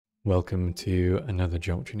Welcome to another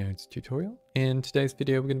Geometry Nodes tutorial. In today's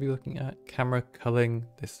video, we're going to be looking at camera culling,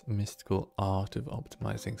 this mystical art of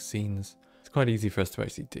optimizing scenes. It's quite easy for us to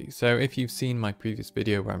actually do. So if you've seen my previous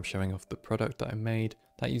video where I'm showing off the product that I made,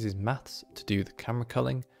 that uses maths to do the camera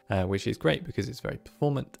culling, which is great because it's very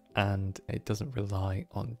performant and it doesn't rely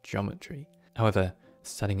on geometry. However,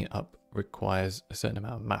 setting it up requires a certain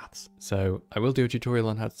amount of maths. So I will do a tutorial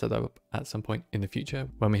on how to set that up at some point in the future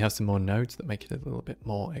when we have some more nodes that make it a little bit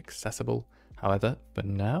more accessible. However, for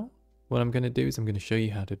now, what I'm going to do is I'm going to show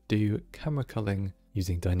you how to do camera culling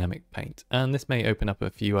using dynamic paint. And this may open up a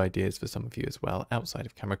few ideas for some of you as well outside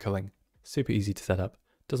of camera culling. Super easy to set up,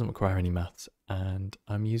 doesn't require any maths, and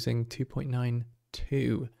I'm using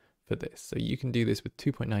 2.92 for this. So you can do this with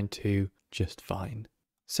 2.92 just fine.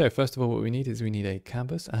 So first of all, what we need is we need a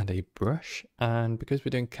canvas and a brush. And because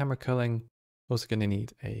we're doing camera culling, we're also going to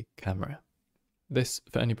need a camera. This,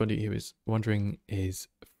 for anybody who is wondering, is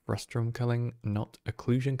frustum culling, not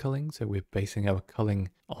occlusion culling. So we're basing our culling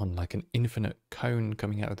on like an infinite cone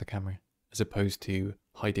coming out of the camera, as opposed to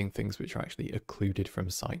hiding things which are actually occluded from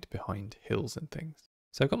sight behind hills and things.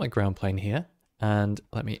 So I've got my ground plane here, and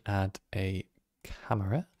let me add a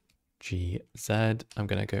camera. GZ. I'm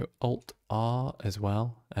going to go Alt R as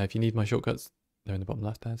well. If you need my shortcuts, they're in the bottom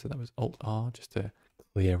left there. So that was Alt R just to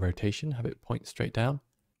clear rotation, have it point straight down.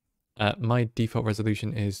 My default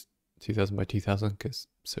resolution is 2000 by 2000 because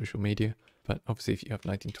social media. But obviously if you have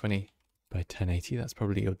 1920 by 1080, that's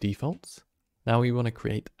probably your defaults. Now we want to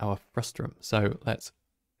create our frustum. So let's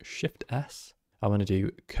Shift S. I want to do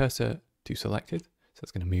cursor to selected. So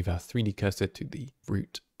it's going to move our 3D cursor to the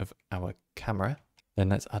root of our camera. Then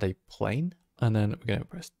let's add a plane, and then we're going to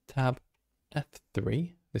press Tab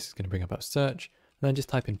F3. This is going to bring up our search, and then just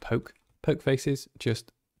type in poke. Poke faces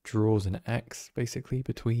just draws an X basically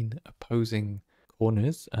between opposing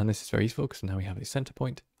corners, and this is very useful because now we have a center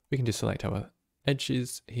point. We can just select our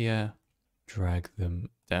edges here, drag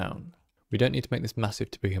them down. We don't need to make this massive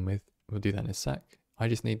to begin with. We'll do that in a sec. I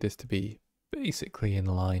just need this to be basically in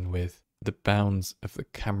line with the bounds of the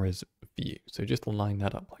camera's view. So just line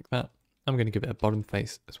that up like that. I'm going to give it a bottom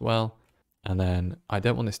face as well. And then I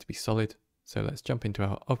don't want this to be solid. So let's jump into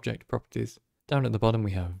our object properties. Down at the bottom,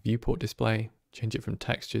 we have viewport display, change it from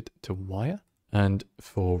textured to wire. And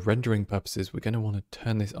for rendering purposes, we're going to want to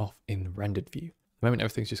turn this off in rendered view. At the moment,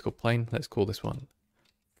 everything's just called plane. Let's call this one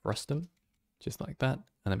frustum, just like that.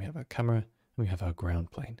 And then we have our camera and we have our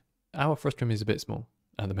ground plane. Our frustum is a bit small.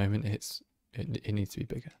 At the moment, it needs to be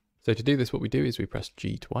bigger. So to do this, what we do is we press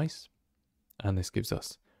G twice, and this gives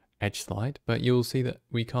us edge slide, but you'll see that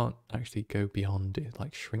we can't actually go beyond it,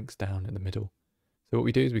 like shrinks down in the middle. So what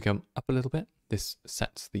we do is we come up a little bit. This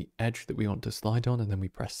sets the edge that we want to slide on, and then we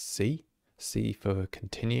press C for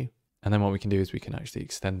continue. And then what we can do is we can actually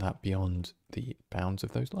extend that beyond the bounds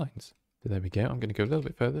of those lines. So there we go. I'm going to go a little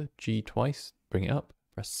bit further, G twice, bring it up,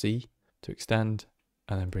 press C to extend,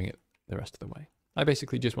 and then bring it the rest of the way. I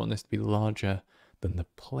basically just want this to be larger than the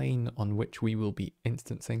plane on which we will be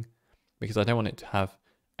instancing, because I don't want it to have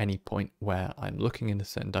any point where I'm looking in a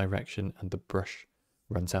certain direction and the brush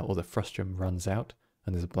runs out or the frustum runs out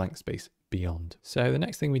and there's a blank space beyond. So the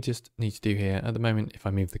next thing we just need to do here, at the moment, if I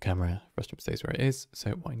move the camera, frustum stays where it is.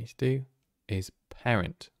 So what I need to do is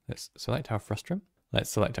parent. Let's select our frustum. Let's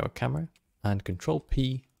select our camera and Control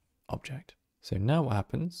P object. So now what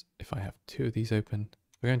happens if I have two of these open,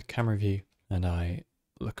 we're going to camera view and I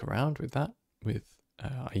look around with that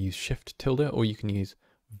I use Shift tilde, or you can use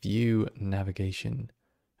view navigation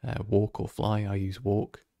walk or fly. I use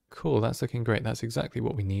walk. Cool, that's looking great. That's exactly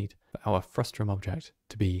what we need for our frustum object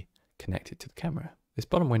to be connected to the camera. This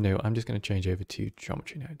bottom window, I'm just going to change over to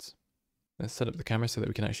geometry nodes. Let's set up the camera so that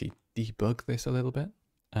we can actually debug this a little bit.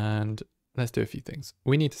 And let's do a few things.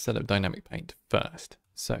 We need to set up dynamic paint first.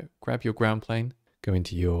 So grab your ground plane, go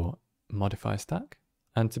into your modifier stack.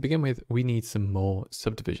 And to begin with, we need some more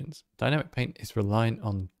subdivisions. Dynamic paint is reliant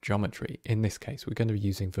on geometry. In this case, we're going to be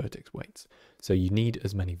using vertex weights. So you need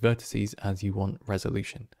as many vertices as you want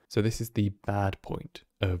resolution. So this is the bad point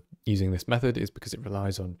of using this method, is because it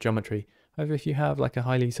relies on geometry. However, if you have like a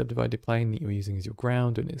highly subdivided plane that you're using as your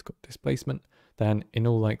ground and it's got displacement, then in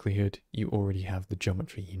all likelihood, you already have the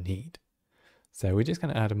geometry you need. So we're just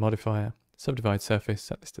going to add a modifier, subdivide surface,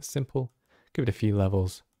 set this to simple, give it a few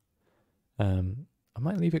levels. I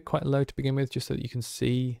might leave it quite low to begin with, just so that you can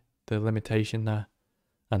see the limitation there.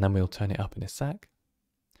 And then we'll turn it up in a sec.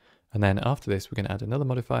 And then after this, we're going to add another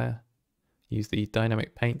modifier, use the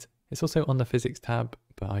dynamic paint. It's also on the physics tab,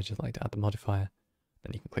 but I just like to add the modifier.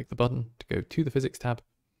 Then you can click the button to go to the physics tab.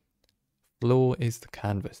 Floor is the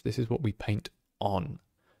canvas. This is what we paint on.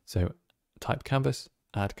 So type canvas,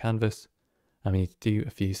 add canvas, And we need to do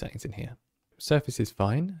a few settings in here. Surface is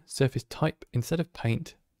fine. Surface type, instead of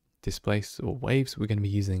paint, displace or waves, we're going to be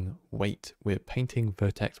using weight. We're painting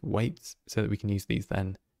vertex weights so that we can use these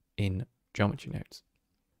then in geometry nodes.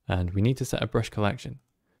 And we need to set a brush collection.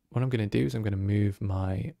 What I'm going to do is I'm going to move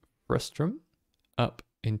my frustum up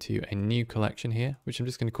into a new collection here, which I'm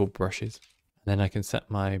just going to call brushes. And then I can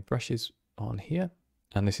set my brushes on here.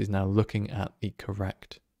 And this is now looking at the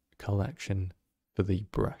correct collection for the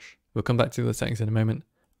brush. We'll come back to the settings in a moment,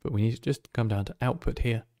 but we need to just come down to output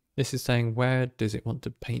here. This is saying where does it want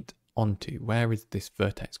to paint onto? Where is this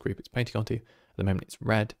vertex group it's painting onto? At the moment it's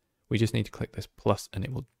red. We just need to click this plus and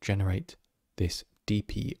it will generate this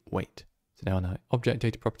DP weight. So now in our object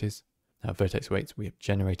data properties, our vertex weights, we have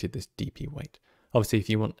generated this DP weight. Obviously, if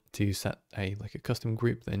you want to set a custom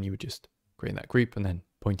group, then you would just create that group and then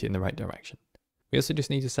point it in the right direction. We also just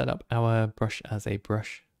need to set up our brush as a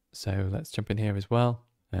brush. So let's jump in here as well.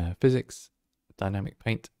 Physics, dynamic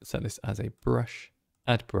paint, set this as a brush,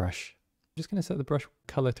 add brush. I'm just going to set the brush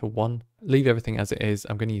color to 1. Leave everything as it is.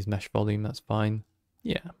 I'm going to use mesh volume. That's fine.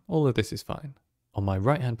 Yeah, all of this is fine. On my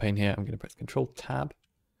right hand pane here, I'm going to press Control Tab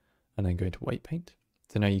and then go into weight paint.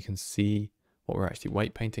 So now you can see what we're actually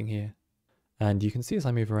weight painting here. And you can see as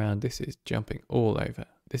I move around, this is jumping all over.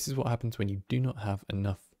 This is what happens when you do not have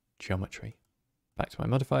enough geometry. Back to my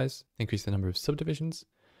modifiers, increase the number of subdivisions,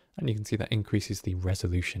 and you can see that increases the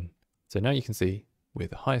resolution. So now you can see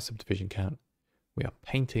with a higher subdivision count, we are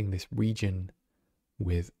painting this region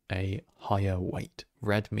with a higher weight.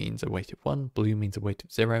 Red means a weight of 1, blue means a weight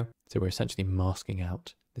of 0. So we're essentially masking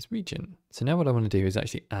out this region. So now what I want to do is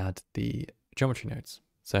actually add the geometry nodes.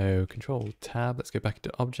 So Control Tab, let's go back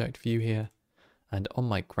into Object View here. And on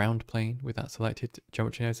my ground plane with that selected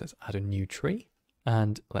geometry nodes, let's add a new tree.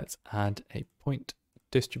 And let's add a point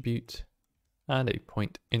distribute and a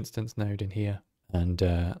point instance node in here. And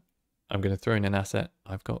I'm going to throw in an asset.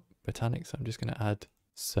 I've got botanics, so I'm just going to add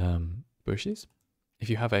some bushes. If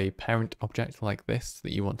you have a parent object like this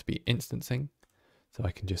that you want to be instancing, so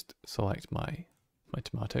I can just select my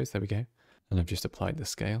tomatoes, there we go. And I've just applied the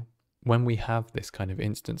scale. When we have this kind of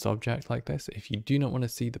instance object like this, if you do not want to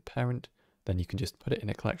see the parent, then you can just put it in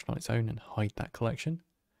a collection on its own and hide that collection.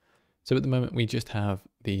 So at the moment, we just have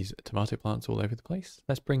these tomato plants all over the place.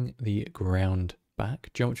 Let's bring the ground back.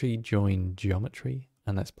 Geometry, join geometry.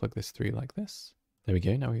 And let's plug this through like this. There we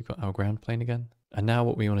go. Now we've got our ground plane again. And now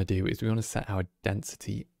what we want to do is we want to set our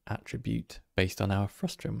density attribute based on our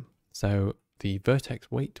frustum. So the vertex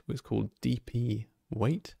weight was called DP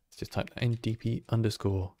weight. Let's just type that in, DP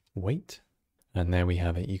underscore weight. And there we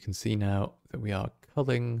have it. You can see now that we are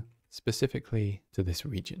culling specifically to this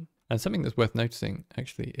region. And something that's worth noticing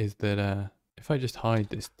actually is that if I just hide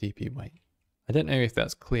this DP weight, I don't know if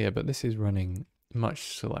that's clear, but this is running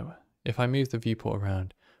much slower. If I move the viewport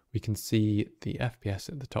around, we can see the FPS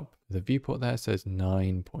at the top. The viewport there says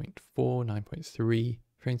 9.4, 9.3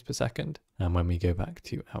 frames per second. And when we go back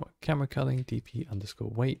to our camera culling, DP underscore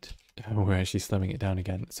weight, we're actually slowing it down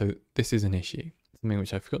again. So this is an issue. Something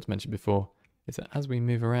which I forgot to mention before is that as we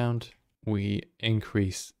move around, we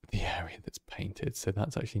increase the area that's painted. So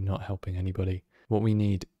that's actually not helping anybody. What we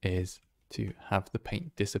need is to have the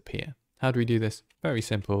paint disappear. How do we do this? Very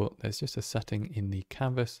simple. There's just a setting in the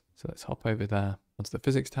canvas. So let's hop over there onto the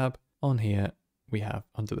physics tab. On here, we have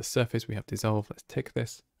under the surface, we have dissolve. Let's tick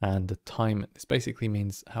this. And the time, this basically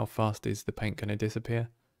means how fast is the paint going to disappear.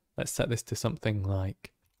 Let's set this to something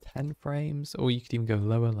like 10 frames, or you could even go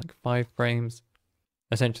lower, like 5 frames.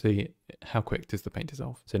 Essentially, how quick does the paint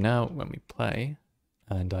dissolve? So now when we play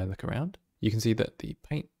and I look around, you can see that the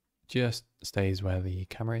paint just stays where the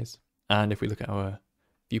camera is. And if we look at our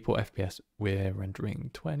viewport FPS, we're rendering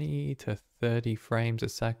 20 to 30 frames a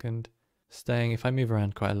second, staying, if I move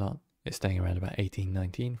around quite a lot, it's staying around about 18,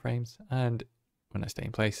 19 frames. And when I stay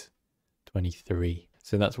in place, 23.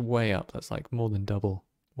 So that's way up. That's like more than double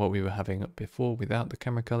what we were having up before without the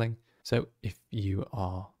camera culling. So if you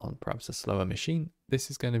are on perhaps a slower machine, this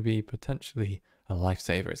is going to be potentially a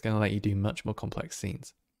lifesaver. It's going to let you do much more complex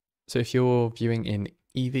scenes. So if you're viewing in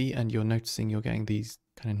Eevee and you're noticing you're getting these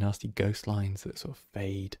kind of nasty ghost lines that sort of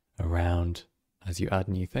fade around as you add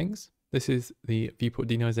new things, this is the viewport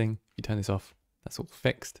denoising. If you turn this off, that's all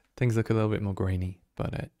fixed. Things look a little bit more grainy,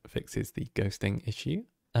 but it fixes the ghosting issue.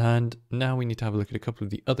 And now we need to have a look at a couple of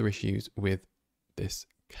the other issues with this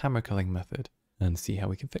camera culling method and see how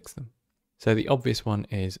we can fix them. So the obvious one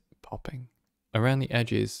is popping. Around the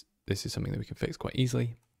edges, this is something that we can fix quite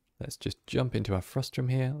easily. Let's just jump into our frustum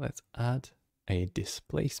here. Let's add a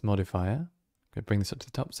displace modifier. I'm going to bring this up to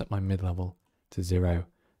the top, set my mid-level to 0. And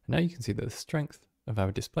now you can see that the strength of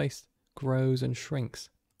our displace grows and shrinks.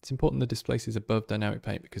 It's important the displace is above dynamic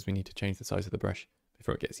paint because we need to change the size of the brush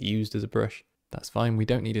before it gets used as a brush. That's fine. We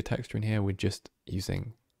don't need a texture in here. We're just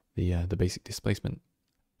using the basic displacement.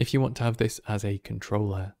 If you want to have this as a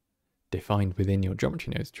controller defined within your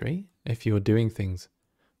geometry nodes tree, if you're doing things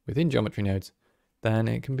within geometry nodes, then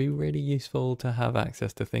it can be really useful to have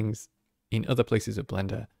access to things in other places of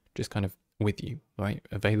Blender, just kind of with you, right?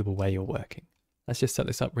 Available where you're working. Let's just set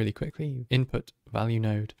this up really quickly. Input value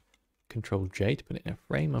node, Control J to put it in a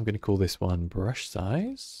frame. I'm going to call this one brush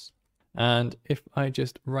size. And if I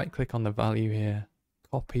just right click on the value here,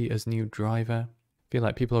 copy as new driver. I feel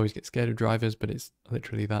like people always get scared of drivers, but it's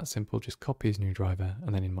literally that simple. Just copy as new driver.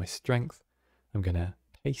 And then in my strength, I'm going to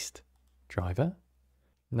paste driver.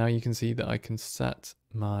 Now you can see that I can set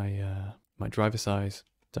my, my driver size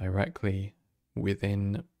directly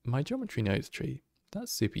within my geometry nodes tree.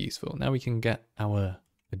 That's super useful. Now we can get our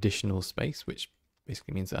additional space, which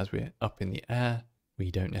basically means that as we're up in the air,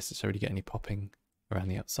 we don't necessarily get any popping around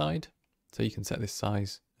the outside. So you can set this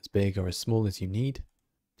size as big or as small as you need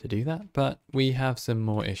to do that. But we have some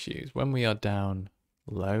more issues. When we are down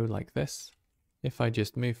low like this, if I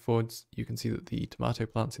just move forwards, you can see that the tomato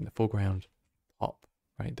plants in the foreground pop,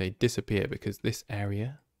 right? They disappear because this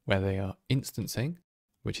area where they are instancing,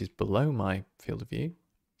 which is below my field of view,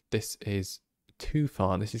 this is too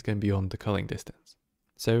far. This is going beyond the culling distance.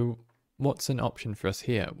 So what's an option for us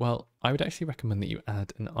here? Well, I would actually recommend that you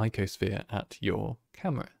add an icosphere at your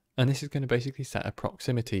camera. And this is going to basically set a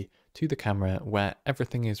proximity to the camera where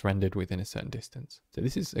everything is rendered within a certain distance. So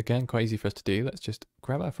this is, again, quite easy for us to do. Let's just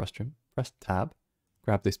grab our frustum, press tab,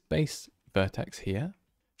 grab this base vertex here,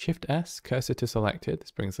 Shift S, cursor to selected.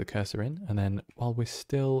 This brings the cursor in. And then while we're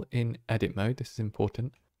still in edit mode, this is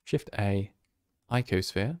important, Shift A,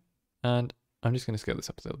 icosphere, and I'm just going to scale this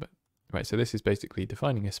up a little bit. Right, so this is basically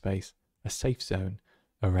defining a space, a safe zone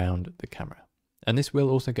around the camera. And this will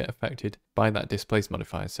also get affected by that displace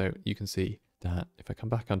modifier. So you can see that if I come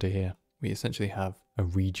back onto here, we essentially have a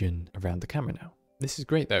region around the camera now. This is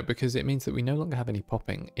great though, because it means that we no longer have any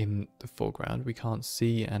popping in the foreground. We can't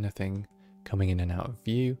see anything coming in and out of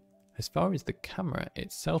view. As far as the camera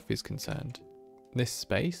itself is concerned, this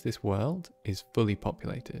space, this world is fully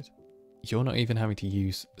populated. You're not even having to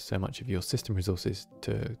use so much of your system resources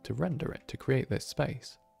to render it, to create this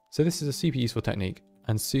space. So this is a super useful technique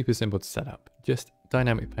and super simple to set up. Just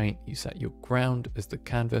dynamic paint, you set your ground as the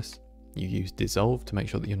canvas, you use dissolve to make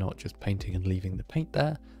sure that you're not just painting and leaving the paint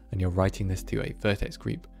there, and you're writing this to a vertex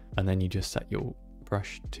group, and then you just set your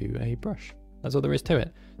brush to a brush. That's all there is to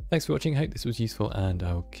it. Thanks for watching, I hope this was useful, and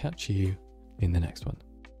I'll catch you in the next one.